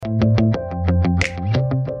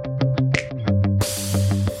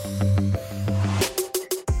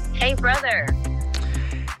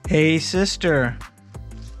Hey, sister.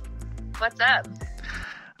 What's up?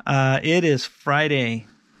 It is Friday.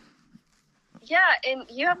 Yeah, and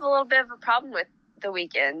you have a little bit of a problem with the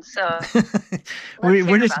weekend, so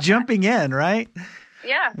We're just jumping in, right?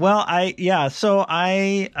 Yeah. Well, so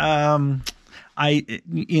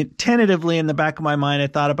tentatively in the back of my mind, I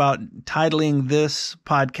thought about titling this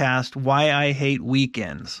podcast "Why I Hate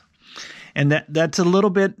Weekends," and that's a little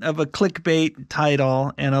bit of a clickbait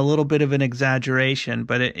title and a little bit of an exaggeration,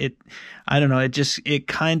 but I don't know, it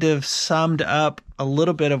kind of summed up a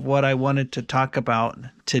little bit of what I wanted to talk about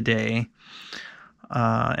today.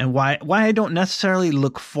 And why I don't necessarily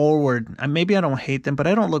look forward. Maybe I don't hate them, but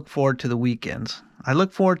I don't look forward to the weekends. I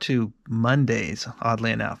look forward to Mondays,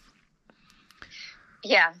 oddly enough.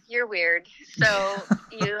 Yeah, you're weird. So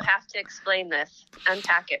you have to explain this,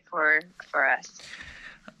 unpack it for us.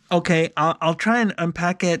 Okay, I'll try and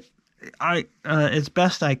unpack it as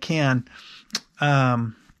best I can.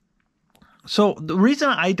 So the reason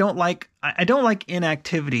I don't like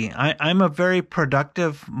inactivity. I'm a very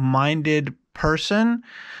productive minded person.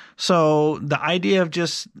 So the idea of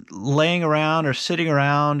just laying around or sitting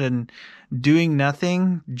around and doing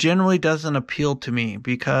nothing generally doesn't appeal to me,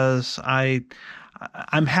 because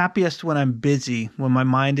I'm happiest when I'm busy, when my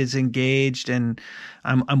mind is engaged and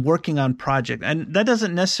I'm working on project. And that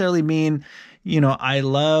doesn't necessarily mean, I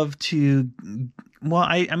love to, well,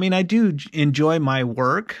 I do enjoy my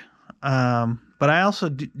work. But I also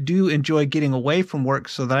do enjoy getting away from work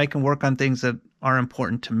so that I can work on things that are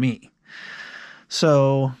important to me.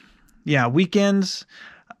 So, yeah, weekends,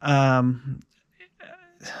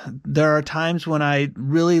 there are times when I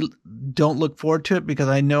really don't look forward to it, because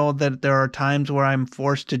I know that there are times where I'm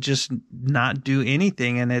forced to just not do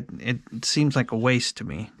anything, and it seems like a waste to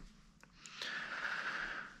me.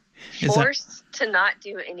 Forced to not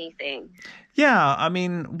do anything. Yeah,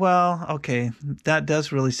 well, okay, that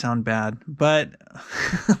does really sound bad, but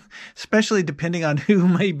especially depending on who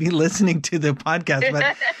may be listening to the podcast.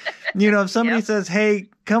 But, if somebody says, hey,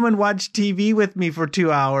 come and watch TV with me for 2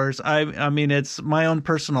 hours, it's my own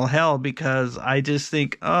personal hell, because I just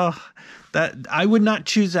think, that I would not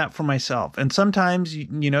choose that for myself. And sometimes,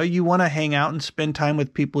 you want to hang out and spend time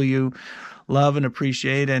with people you love and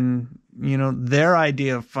appreciate, and, their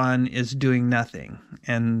idea of fun is doing nothing.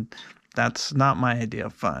 And that's not my idea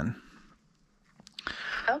of fun.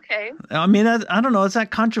 Okay. I don't know. Is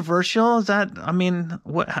that controversial? Is that,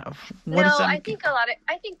 what No, is that? I think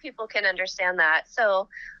I think people can understand that. So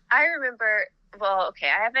I remember, I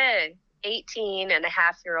have an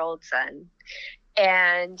 18-and-a-half-year-old son,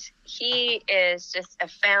 and he is just a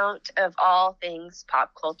fount of all things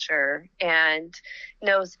pop culture and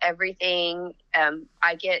knows everything.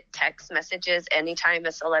 I get text messages anytime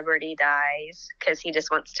a celebrity dies, because he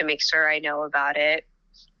just wants to make sure I know about it.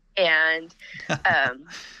 And,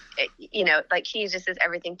 he just is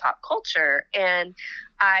everything pop culture. And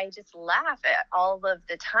I just laugh at all of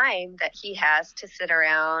the time that he has to sit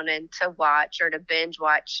around and to watch or to binge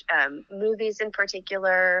watch movies in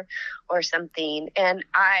particular or something. And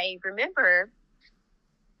I remember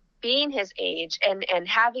being his age and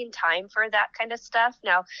having time for that kind of stuff.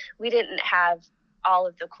 Now, we didn't have all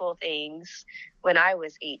of the cool things when I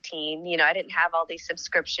was 18. I didn't have all these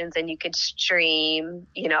subscriptions, and you could stream,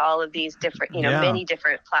 all of these different, many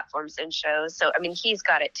different platforms and shows. So, he's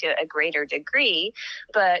got it to a greater degree,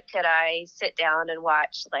 but could I sit down and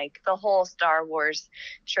watch like the whole Star Wars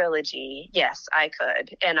trilogy? Yes, I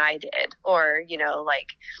could. And I did. Or,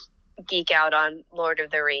 geek out on Lord of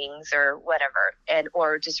the Rings or whatever,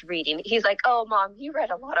 or just reading. He's like, "Oh, Mom, you read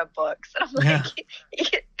a lot of books." And I'm like,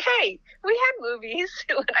 "Hey, we had movies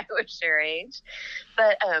when I was your age."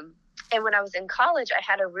 But and when I was in college, I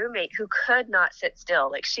had a roommate who could not sit still.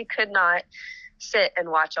 Like, she could not sit and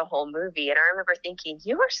watch a whole movie. And I remember thinking,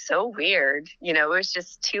 "You are so weird." It was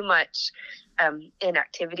just too much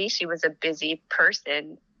inactivity. She was a busy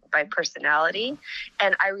person by personality,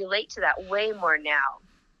 and I relate to that way more now.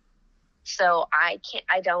 So I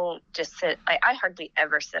don't just sit, I hardly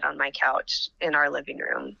ever sit on my couch in our living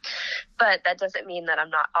room, but that doesn't mean that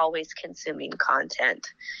I'm not always consuming content.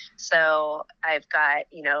 So I've got,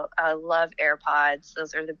 I love AirPods.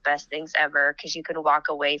 Those are the best things ever, because you can walk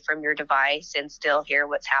away from your device and still hear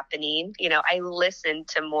what's happening. I listen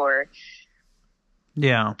to more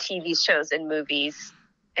TV shows and movies.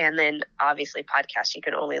 And then obviously podcasts you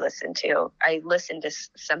can only listen to. I listen to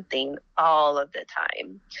something all of the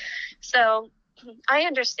time. So I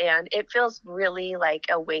understand. It feels really like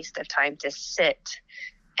a waste of time to sit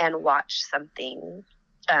and watch something.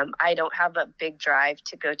 I don't have a big drive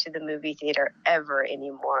to go to the movie theater ever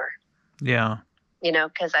anymore. Yeah.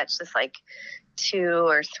 Because that's just like 2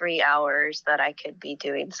 or 3 hours that I could be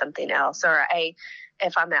doing something else. Or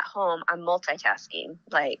if I'm at home, I'm multitasking.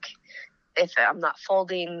 Like if I'm not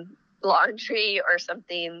folding laundry or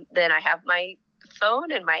something, then I have my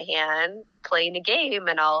phone in my hand playing a game,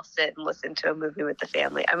 and I'll sit and listen to a movie with the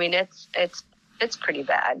family. I mean, it's pretty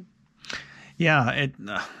bad. Yeah,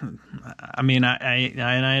 I mean,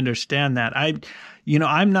 I understand that.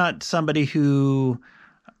 I'm not somebody who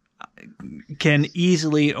can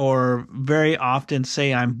easily or very often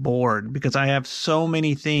say I'm bored, because I have so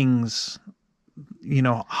many things,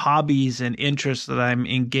 hobbies and interests that I'm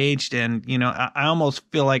engaged in. I almost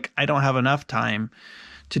feel like I don't have enough time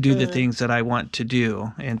to do the things that I want to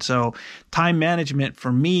do. And so time management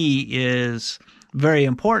for me is very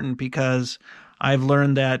important, because I've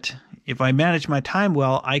learned that if I manage my time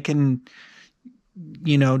well, I can,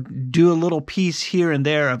 do a little piece here and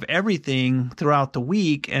there of everything throughout the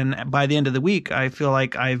week. And by the end of the week, I feel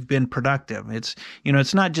like I've been productive. It's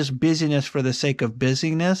not just busyness for the sake of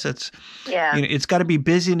busyness. It's got to be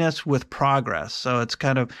busyness with progress. So it's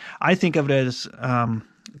kind of, I think of it as,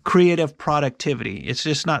 creative productivity. It's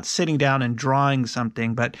just not sitting down and drawing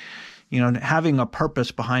something, but, having a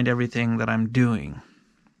purpose behind everything that I'm doing.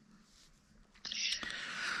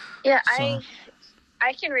 Yeah, so.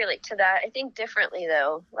 I can relate to that. I think differently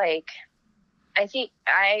though. Like, I think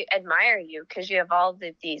I admire you because you have all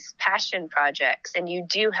these passion projects, and you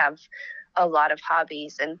do have a lot of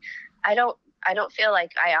hobbies. And I don't feel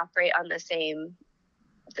like I operate on that same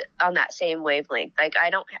wavelength. Like I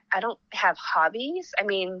don't have hobbies. I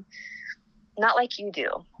mean, not like you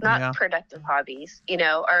do. Not productive hobbies,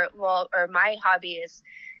 or my hobby is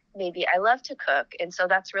maybe I love to cook, and so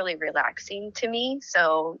that's really relaxing to me.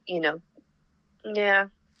 So, yeah.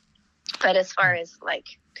 But as far as like,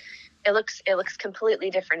 it looks completely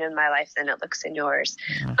different in my life than it looks in yours.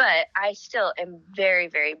 Mm-hmm. But I still am very,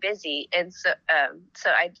 very busy, and so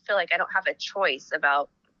I feel like I don't have a choice about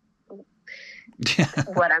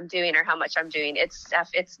what I'm doing or how much I'm doing. It's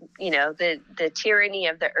the tyranny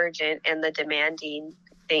of the urgent and the demanding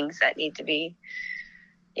things that need to be.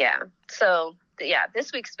 Yeah. So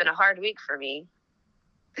this week's been a hard week for me.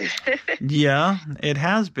 Yeah, it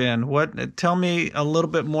has been. Tell me a little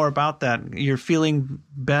bit more about that. You're feeling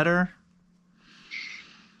better?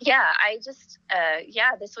 Yeah,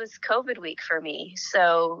 this was COVID week for me.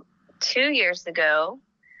 So 2 years ago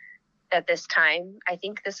at this time, I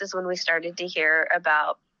think this is when we started to hear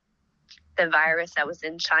about the virus that was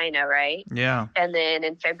in China, right? Yeah. And then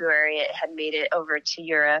in February, it had made it over to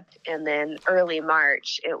Europe. And then early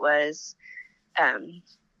March, it was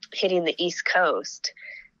hitting the East Coast.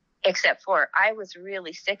 Except for I was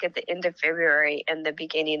really sick at the end of February and the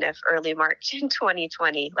beginning of early March in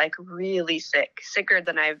 2020, like really sicker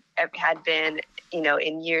than I've ever had been,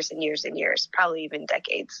 in years and years and years, probably even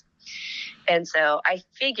decades. And so I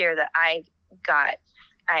figure that I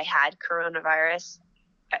had coronavirus,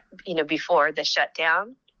 before the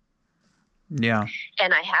shutdown. Yeah.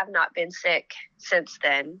 And I have not been sick since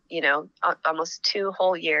then, almost 2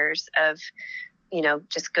 whole years of,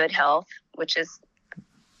 just good health, which is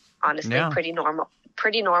honestly pretty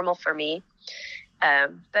normal for me.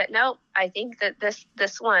 But no, I think that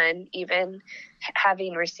this one, even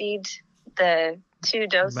having received the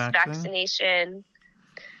 2-dose vaccination,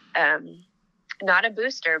 not a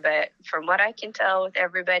booster, but from what I can tell with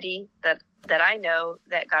everybody that I know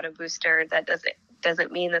that got a booster, that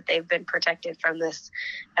doesn't mean that they've been protected from this.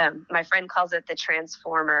 My friend calls it the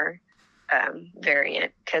Transformer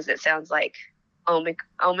variant, because it sounds like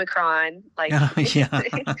Omnicron, like,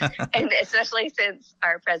 and especially since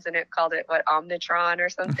our president called it Omnicron or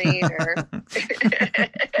something, or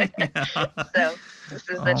so this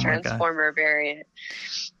is the Transformer variant.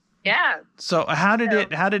 Yeah. So how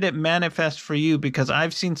did it manifest for you? Because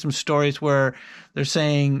I've seen some stories where they're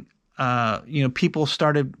saying, people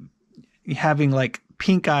started having like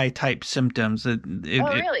pink eye type symptoms. It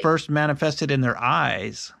first manifested in their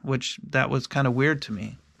eyes, which that was kind of weird to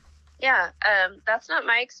me. Yeah, that's not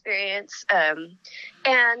my experience. And,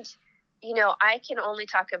 I can only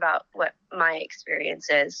talk about what my experience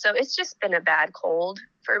is. So it's just been a bad cold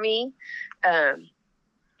for me. And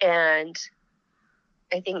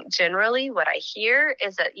I think generally what I hear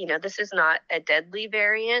is that, this is not a deadly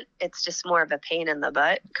variant. It's just more of a pain in the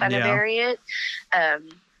butt kind of variant.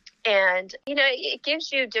 And, it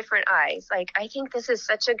gives you different eyes. Like, I think this is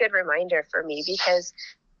such a good reminder for me, because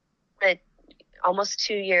almost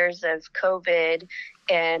 2 years of COVID,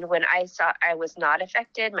 and when I saw I was not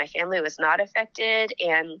affected, my family was not affected,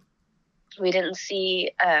 and we didn't see,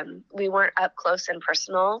 we weren't up close and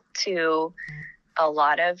personal to a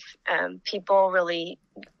lot of people really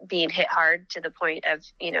being hit hard to the point of,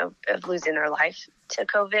 of losing their life to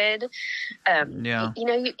COVID.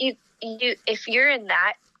 You if you're in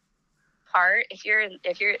that part,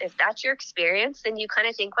 if that's your experience, then you kind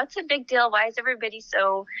of think, what's the big deal? Why is everybody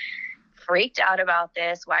so freaked out about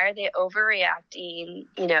this? Why are they overreacting?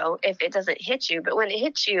 If it doesn't hit you, but when it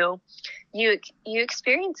hits you, you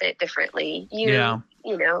experience it differently. You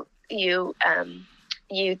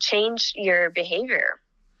change your behavior.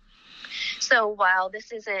 So while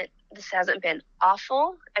this hasn't been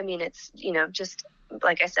awful, I mean, it's, just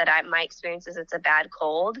like I said, my experience is it's a bad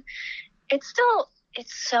cold. It's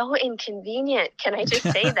so inconvenient. Can I just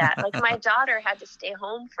say that? Like, my daughter had to stay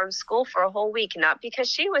home from school for a whole week, not because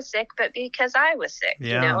she was sick, but because I was sick,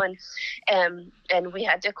 and we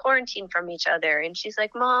had to quarantine from each other. And she's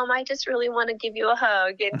like, Mom, I just really want to give you a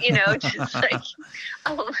hug. And, just like,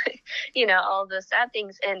 all those sad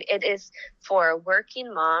things. And it is, for a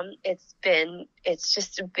working mom, it's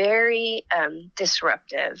just very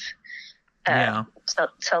disruptive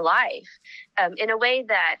to life, in a way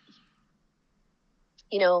that,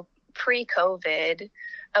 pre-COVID,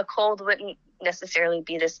 a cold wouldn't necessarily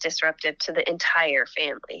be this disruptive to the entire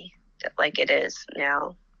family like it is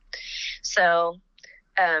now. So,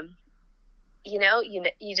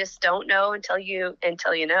 you just don't know until you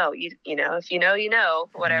know. If you know,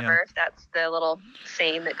 whatever. If that's the little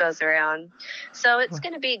saying that goes around. So it's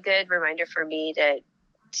going to be a good reminder for me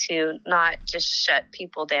to not just shut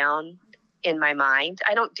people down in my mind.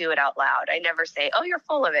 I don't do it out loud. I never say, "Oh, you're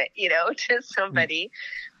full of it," to somebody,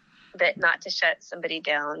 but not to shut somebody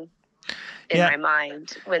down in my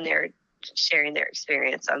mind when they're sharing their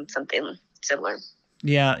experience on something similar.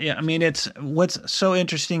 Yeah. I mean, what's so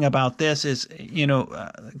interesting about this is,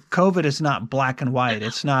 COVID is not black and white.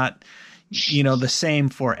 It's not, the same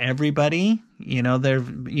for everybody. There,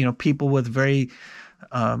 people with very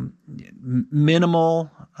minimal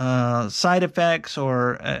side effects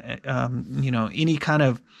or any kind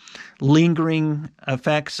of lingering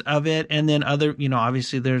effects of it, and then other,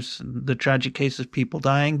 obviously there's the tragic case of people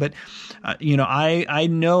dying. But I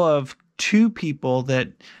know of 2 people that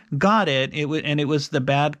got it. It was the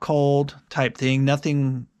bad cold type thing,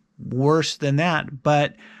 nothing worse than that.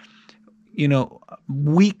 But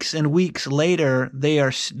weeks and weeks later,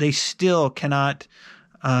 they still cannot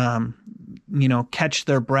catch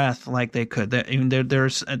their breath like they could.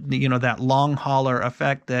 There's that long hauler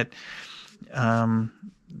effect that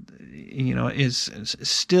is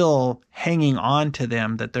still hanging on to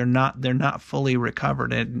them, that they're not fully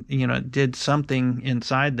recovered. It did something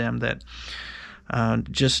inside them that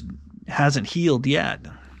just hasn't healed yet.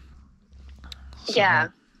 So. Yeah.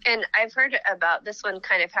 And I've heard about this one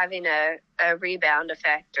kind of having a rebound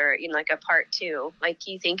effect, or like a part 2, like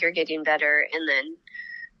you think you're getting better and then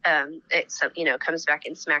it comes back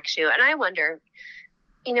and smacks you. And I wonder,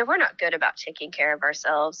 we're not good about taking care of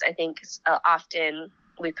ourselves. I think often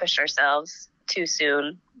we push ourselves too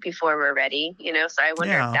soon before we're ready, so I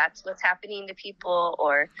wonder if that's what's happening to people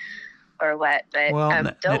or what.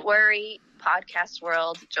 But don't worry, podcast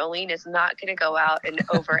world, Jolene is not going to go out and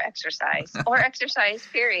over exercise or exercise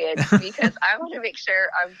period, because I want to make sure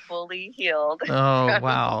I'm fully healed. Oh,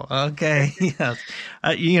 wow. Okay. Yes.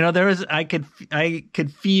 I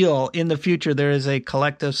could feel in the future, there is a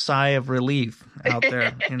collective sigh of relief out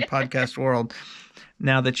there in podcast world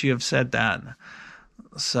now that you have said that.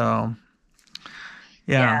 So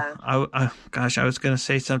yeah. I was going to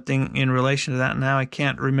say something in relation to that. Now I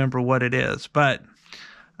can't remember what it is, but,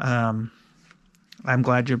 I'm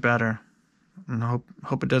glad you're better, and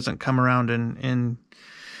hope it doesn't come around and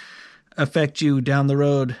affect you down the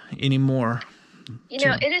road anymore.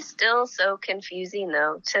 It is still so confusing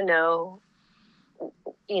though to know,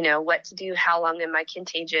 what to do. How long am I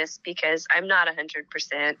contagious? Because I'm not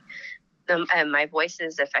 100%. My voice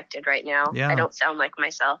is affected right now. Yeah. I don't sound like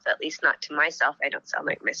myself, at least not to myself. I don't sound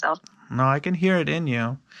like myself. No, I can hear it in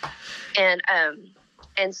you.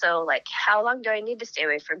 And so, like, how long do I need to stay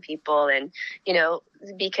away from people? And,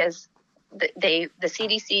 because the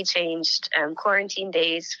CDC changed quarantine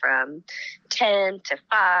days from 10 to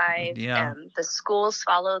 5. Yeah. The schools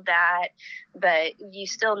followed that, but you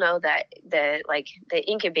still know that the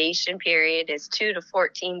incubation period is 2 to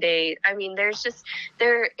 14 days. I mean, there's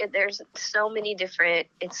so many different,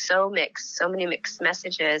 it's so mixed, so many mixed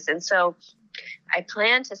messages. And so I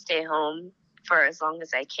plan to stay home for as long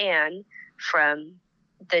as I can from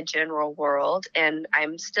the general world, and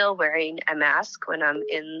I'm still wearing a mask when I'm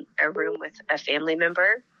in a room with a family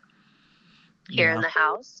member here in the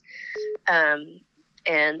house.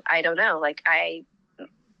 And I don't know,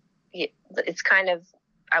 it's kind of,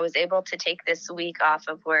 I was able to take this week off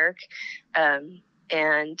of work.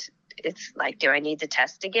 And it's like, do I need to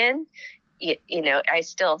test again? You know, I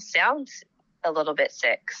still sound a little bit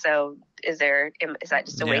sick. So is that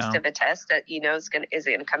just a waste of a test that, you know, is it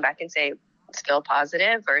going to come back and say still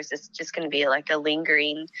positive, or is this just going to be like a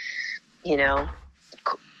lingering, you know,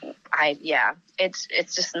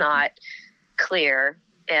 it's just not clear.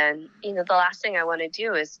 And, you know, the last thing I want to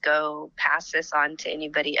do is go pass this on to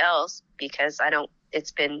anybody else, because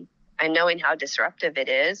knowing how disruptive it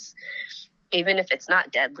is, even if it's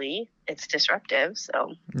not deadly, it's disruptive.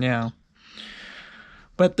 So, yeah.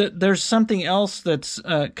 But there's something else that's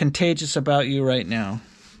contagious about you right now.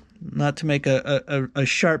 Not to make a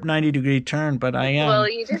sharp 90-degree turn, but I am. Well,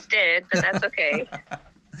 you just did, but that's okay.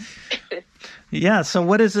 Yeah. So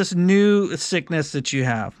what is this new sickness that you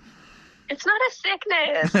have? It's not a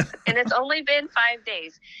sickness, and it's only been 5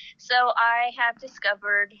 days. So I have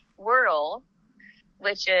discovered Wordle,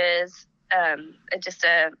 which is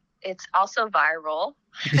it's also viral.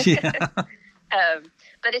 Yeah.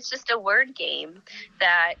 But it's just a word game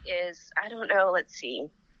that is, I don't know, let's see.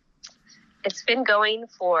 It's been going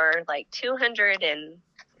for like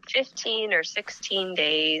 215 or 16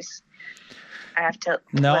 days. I have to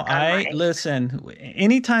listen,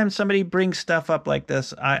 anytime somebody brings stuff up like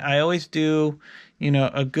this, I always do, you know,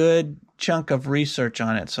 a good chunk of research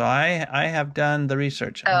on it. So I have done the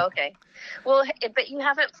research. Oh, okay. Well, but you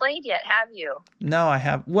haven't played yet, have you? No, I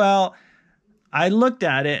have. Well, I looked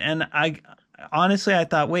at it and honestly, I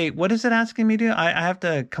thought, wait, what is it asking me to do? I have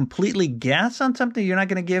to completely guess on something you're not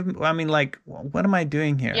going to give. I mean, like, what am I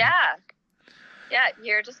doing here? Yeah. Yeah.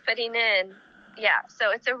 You're just putting in. Yeah.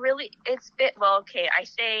 So I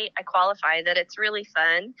qualify that it's really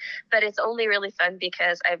fun, but it's only really fun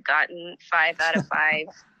because I've gotten 5 out of 5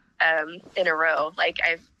 in a row. Like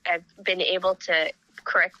I've been able to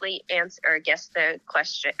correctly answer or guess the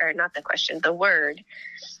question, or not the question, the word,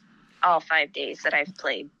 all 5 days that I've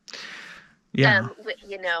played. Yeah.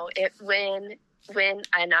 You know,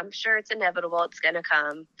 and I'm sure it's inevitable. It's going to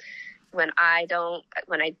come when I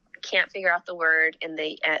can't figure out the word and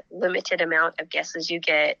the limited amount of guesses you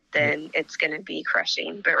get, then it's going to be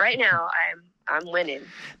crushing. But right now I'm winning.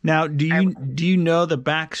 Now, do you know the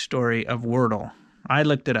backstory of Wordle? I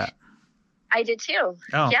looked it up. I did too.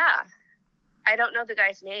 Oh. Yeah. I don't know the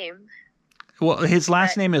guy's name. Well, his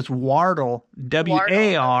last name is Wardle,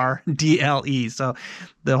 Wardle. So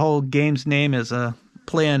the whole game's name is a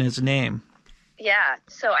play on his name. Yeah.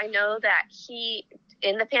 So I know that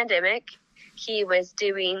in the pandemic, he was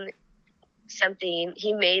doing something.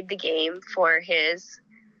 He made the game for his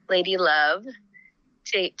lady love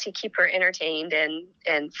to keep her entertained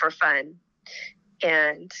and for fun.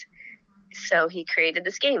 And so he created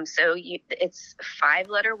this game. So it's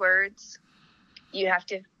 5-letter words. You have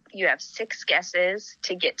 6 guesses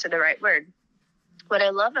to get to the right word. What I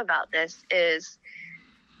love about this is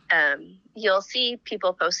you'll see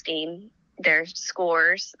people posting their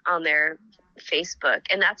scores on their Facebook,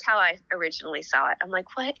 and that's how I originally saw it. I'm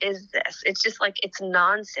like, what is this? It's just like, it's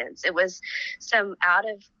nonsense. It was some out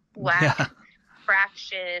of whack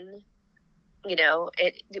fraction, you know,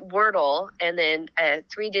 Wordle, and then a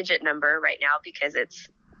 3-digit number right now because it's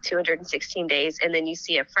 216 days, and then you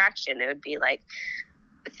see a fraction, it would be like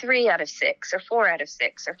 3 out of 6 or 4 out of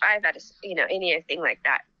 6 or 5 out of, you know, anything like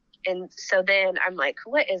that. And so then I'm like,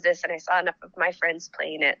 what is this? And I saw enough of my friends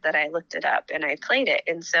playing it that I looked it up and I played it.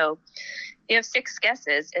 And so you have 6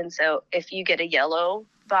 guesses. And so if you get a yellow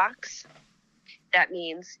box, that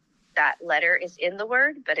means that letter is in the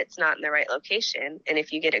word, but it's not in the right location. And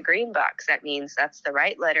if you get a green box, that means that's the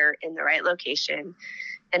right letter in the right location.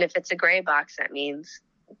 And if it's a gray box, that means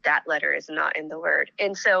that letter is not in the word.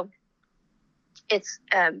 And so it's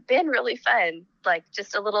been really fun, like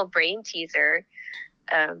just a little brain teaser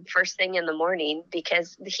first thing in the morning,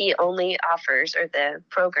 because he only offers, or the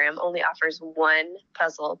program only offers 1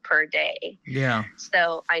 puzzle per day. Yeah.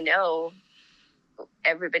 So I know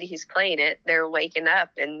everybody who's playing it, they're waking up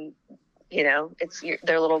and, you know, it's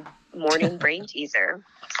their little morning brain teaser.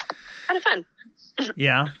 Kind of fun.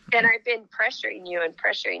 Yeah. And I've been pressuring you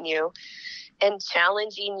and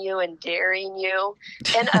challenging you and daring you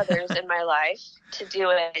and others in my life to do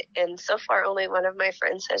it. And so far, only one of my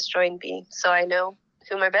friends has joined me. So I know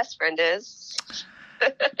who my best friend is.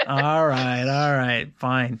 All right,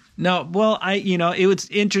 fine. No, well, it was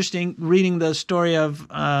interesting reading the story of,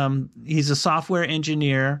 he's a software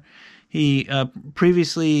engineer. He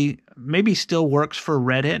previously maybe still works for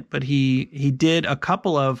Reddit, but he did a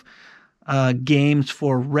couple of games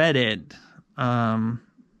for Reddit.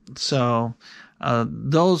 So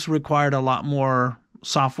those required a lot more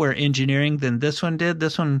software engineering than this one did.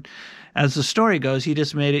 This one, as the story goes, he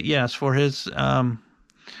just made it, yes, for his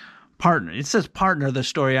partner. It says partner, the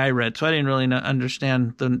story I read, so I didn't really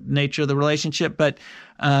understand the nature of the relationship. But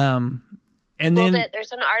and then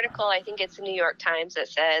there's an article, I think it's the New York Times, that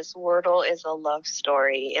says Wordle is a love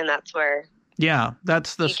story, and that's where. Yeah,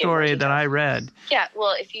 that's the story that I read. Yeah,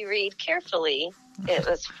 well, if you read carefully, it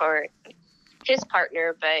was for his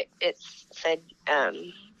partner, but it said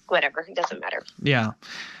whatever, it doesn't matter. Yeah.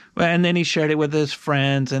 Well, and then he shared it with his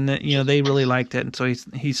friends, and they really liked it, and so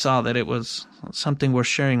he saw that it was something worth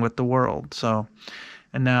sharing with the world. So,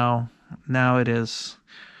 and now it is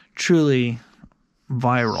truly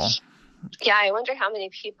viral. Yeah, I wonder how many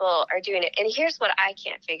people are doing it. And here's what I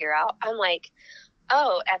can't figure out. I'm like,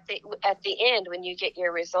 oh, at the end when you get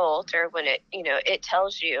your result, or when it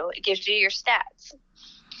tells you, it gives you your stats.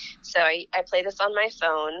 So I play this on my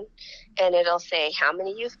phone, and it'll say how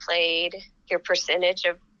many you've played, your percentage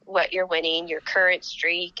of what you're winning, your current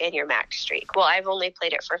streak, and your max streak. Well, I've only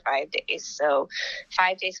played it for 5 days. So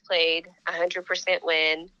 5 days played, 100%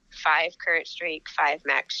 win, 5 current streak, 5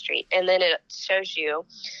 max streak. And then it shows you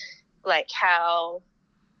like how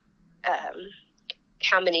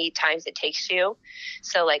many times it takes you.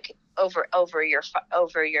 So like over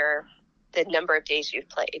the number of days you've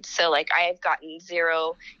played. So like I've gotten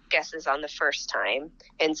 0 guesses on the first time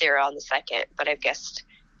and 0 on the second, but I've guessed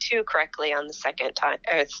 2 correctly on the second time,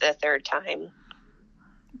 or the third time,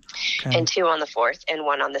 okay, and 2 on the fourth, and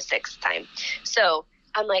 1 on the 6th time. So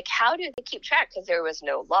I'm like, how do they keep track? Because there was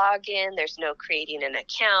no login, there's no creating an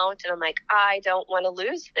account, and I'm like, I don't want to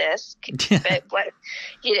lose this. But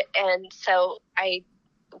and so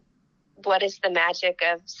what is the magic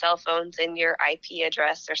of cell phones and your IP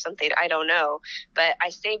address or something? I don't know, but I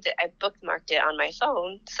saved it. I bookmarked it on my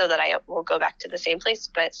phone so that I will go back to the same place,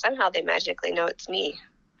 but somehow they magically know it's me.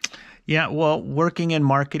 Yeah, well, working in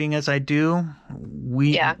marketing as I do,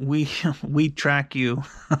 we track you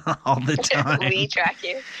all the time. We track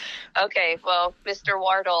you. Okay, well, Mr.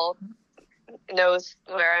 Wardle knows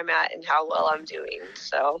where I'm at and how well I'm doing.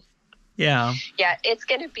 So, yeah, it's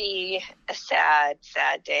going to be a sad,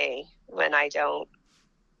 sad day when I don't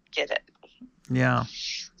get it. Yeah.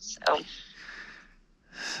 So.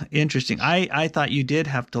 Interesting. I thought you did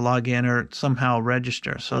have to log in or somehow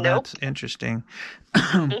register, so nope. That's interesting.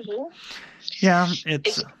 Mm-hmm. Yeah,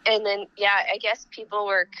 and then I guess people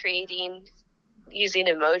were using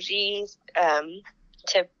emojis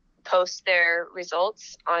to post their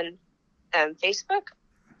results on Facebook.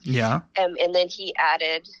 Yeah. And then he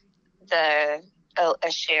added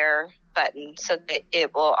a share button so that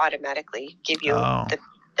it will automatically give you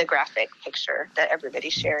the graphic picture that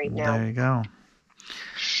everybody's sharing now. There you go.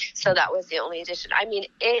 So that was the only addition. I mean,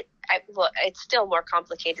 it's still more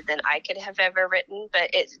complicated than I could have ever written,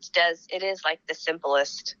 but it is like the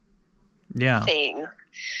simplest thing,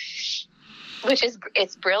 which is,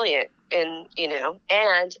 it's brilliant. And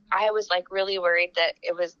I was like really worried that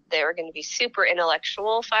they were going to be super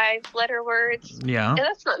intellectual 5-letter words. Yeah. And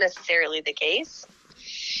that's not necessarily the case.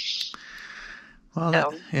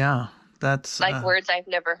 Well, that's like words I've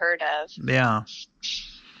never heard of. Yeah.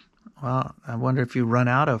 Well, I wonder if you run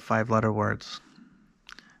out of 5-letter words.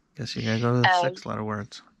 Guess you gotta go to the 6-letter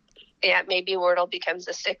words. Yeah, maybe Wordle becomes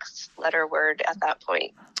a 6-letter word at that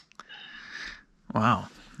point. Wow.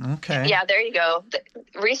 Okay. Yeah, there you go.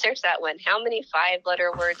 Research that one. How many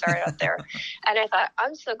 5-letter words are out there? And I thought,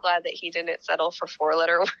 I'm so glad that he didn't settle for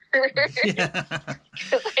 4-letter words. Yeah.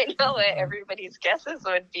 Because I know what everybody's guesses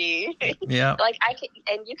would be. Yeah. Like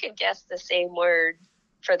you could guess the same word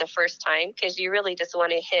for the first time because you really just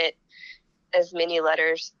want to hit as many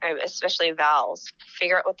letters, especially vowels.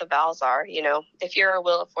 Figure out what the vowels are. If you're a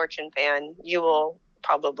Wheel of Fortune fan, you will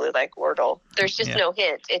probably like Wordle. There's just no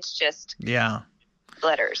hint. It's just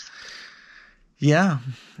letters. Yeah,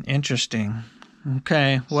 interesting.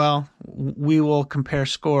 Okay, well, we will compare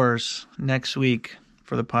scores next week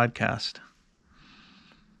for the podcast.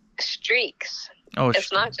 Streaks. Oh,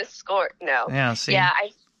 it's not just score. No. Yeah. See. Yeah.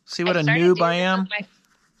 See what a noob I am.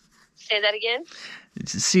 Say that again.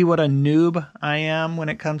 See what a noob I am when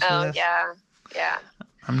it comes to this. Oh yeah.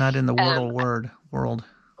 I'm not in the Wordle world.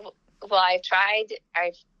 Well, I've tried.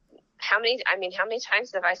 How many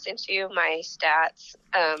times have I sent you my stats?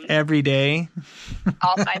 Every day.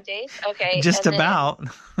 All 5 days? Okay. Just about.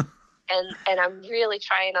 And I'm really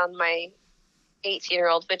trying on my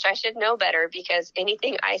 18-year-old, which I should know better because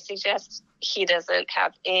anything I suggest, he doesn't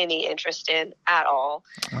have any interest in at all.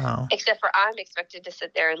 Wow. Except for I'm expected to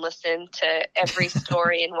sit there and listen to every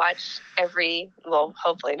story and watch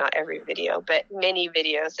hopefully not every video, but many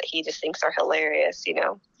videos that he just thinks are hilarious,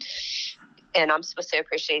 and I'm supposed to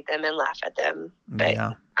appreciate them and laugh at them. But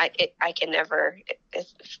Yeah. I can never.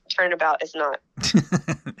 Turnabout is not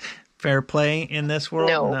fair play in this world.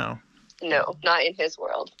 No, not in his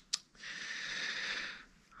world.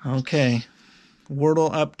 Okay,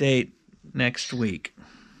 Wordle update next week.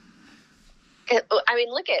 I mean,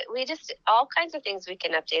 we just all kinds of things we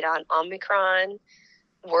can update on. Omnicron,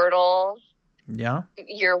 Wordle. Yeah.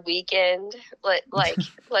 Your weekend.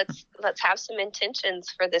 Let's have some intentions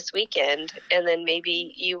for this weekend, and then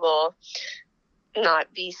maybe you will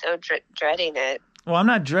not be so dreading it. Well, I'm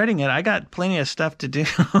not dreading it. I got plenty of stuff to do.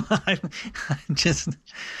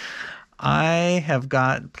 I have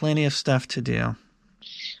got plenty of stuff to do.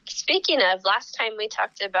 Speaking of, last time we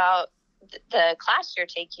talked about the class you're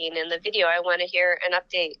taking in the video. I want to hear an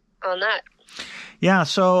update on that. Yeah,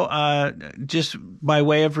 so just by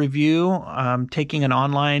way of review, I'm taking an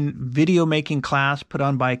online video making class put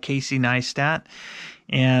on by Casey Neistat,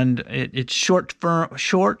 and it's short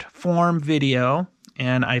form video.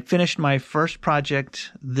 And I finished my first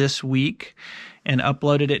project this week and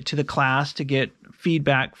uploaded it to the class to get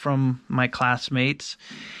feedback from my classmates.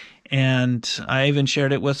 And I even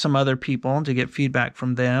shared it with some other people to get feedback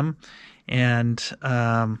from them. And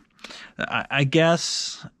I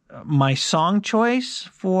guess my song choice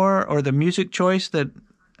or the music choice that,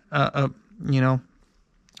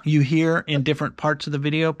 you hear in different parts of the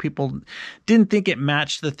video, people didn't think it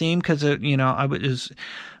matched the theme because, I was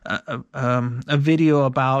a video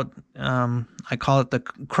about, I call it the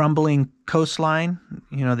crumbling coastline,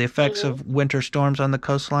 the effects of winter storms on the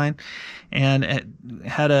coastline. And it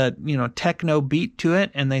had a, techno beat to it.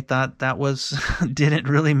 And they thought that didn't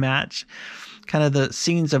really match kind of the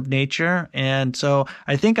scenes of nature. And so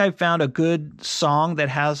I think I found a good song that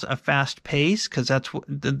has a fast pace, because that's what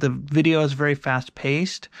the video is very fast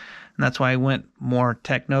paced. And that's why I went more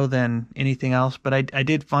techno than anything else. But I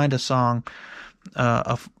did find a song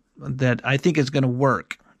that I think is going to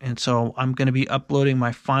work. And so I'm going to be uploading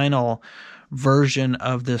my final version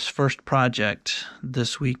of this first project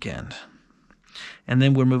this weekend. And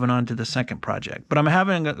then we're moving on to the second project. But I'm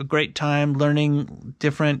having a great time learning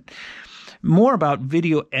more about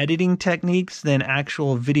video editing techniques than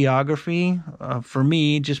actual videography for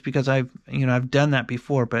me, just because I've done that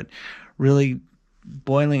before, but really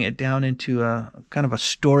boiling it down into a kind of a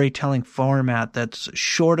storytelling format that's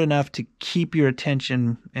short enough to keep your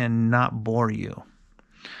attention and not bore you.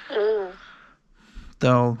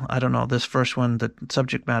 Though, I don't know, this first one, the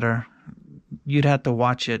subject matter, you'd have to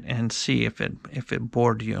watch it and see if it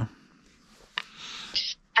bored you.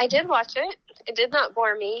 I did watch it. It did not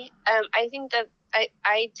bore me. I think that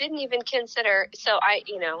I didn't even consider, so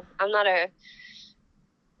I'm not a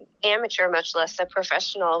amateur, much less a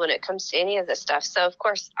professional when it comes to any of this stuff. So of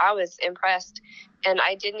course I was impressed, and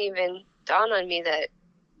I didn't even dawn on me that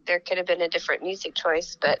there could have been a different music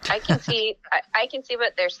choice, but I can see, I can see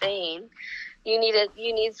what they're saying. You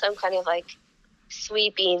need some kind of like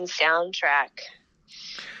sweeping soundtrack.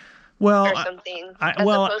 Well, or something,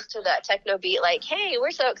 opposed to that techno beat, like, hey, we're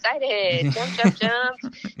so excited, jump, jump, jump,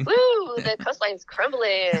 woo, the coastline's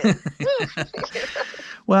crumbling.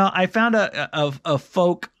 Well, I found a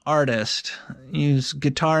folk artist. He uses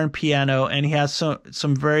guitar and piano, and he has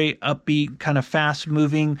some very upbeat, kind of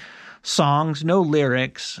fast-moving songs, no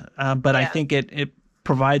lyrics, but I think it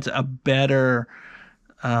provides a better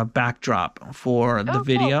backdrop for the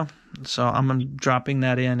video. Cool. So I'm dropping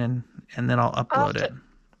that in, and then I'll upload it.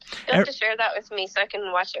 You'll have to share that with me so I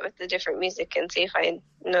can watch it with the different music and see if I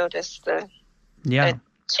notice the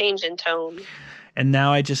change in tone. And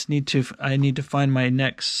now I just need to find my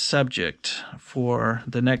next subject for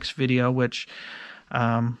the next video, which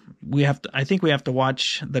I think we have to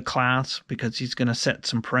watch the class because he's going to set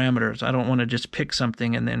some parameters. I don't want to just pick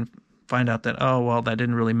something and then find out that, that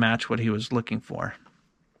didn't really match what he was looking for.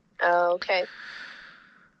 Oh, okay.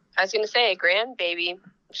 I was going to say, grandbaby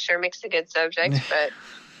sure makes a good subject, but...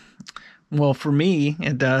 Well, for me,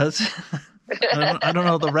 it does. I don't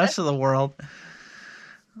know the rest of the world.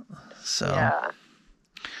 So. Yeah.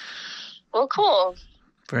 Well, cool.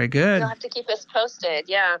 Very good. You'll have to keep us posted.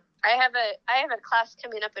 Yeah. I have a class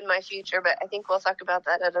coming up in my future, but I think we'll talk about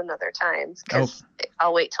that at another time because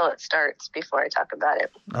I'll wait till it starts before I talk about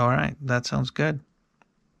it. All right. That sounds good.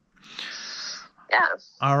 Yeah.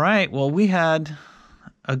 All right. Well, we had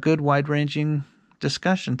a good wide-ranging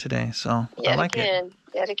discussion today, so I like it.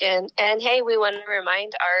 Yet again. And hey, we want to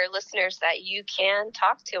remind our listeners that you can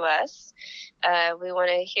talk to us. We want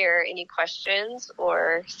to hear any questions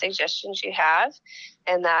or suggestions you have.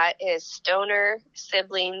 And that is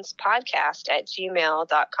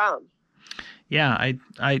stonersiblingspodcast@gmail.com. Yeah,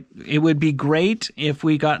 it would be great if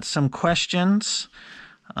we got some questions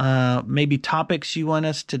maybe topics you want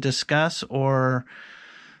us to discuss, or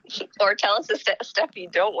tell us the stuff you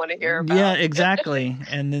don't want to hear about. Yeah, exactly.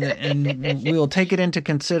 And we will take it into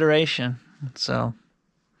consideration. So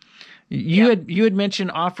you had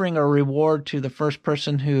mentioned offering a reward to the first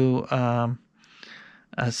person who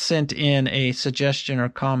sent in a suggestion or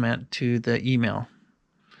comment to the email.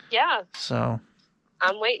 Yeah. So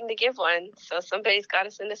I'm waiting to give one. So somebody's got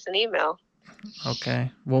to send us an email.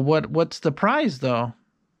 Okay. Well, what's the prize though?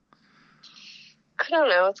 I don't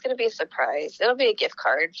know. It's going to be a surprise. It'll be a gift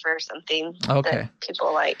card for something that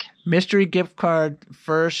people like. Mystery gift card,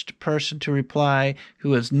 first person to reply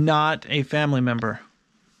who is not a family member.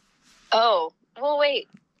 Oh, well, wait.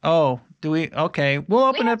 Oh, do we? Okay. We'll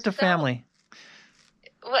open it up to family.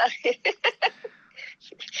 Well,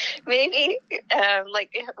 maybe,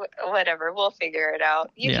 whatever. We'll figure it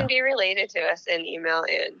out. You can be related to us and email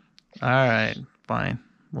in. All right. Fine.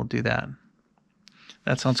 We'll do that.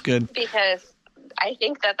 That sounds good. Because I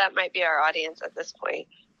think that might be our audience at this point.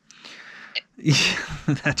 Yeah,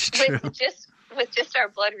 that's true. With just our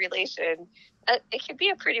blood relation, it could be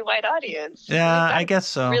a pretty wide audience. Yeah, I guess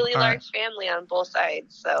so. Really large family on both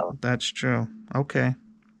sides. So that's true. Okay.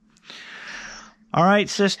 All right,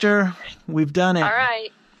 sister, we've done it. All right.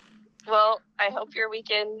 Well, I hope your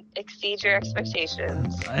weekend exceeds your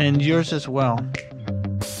expectations. And yours as well.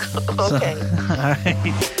 Okay. All right.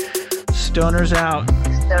 Stoners out.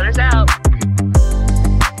 Stoners out.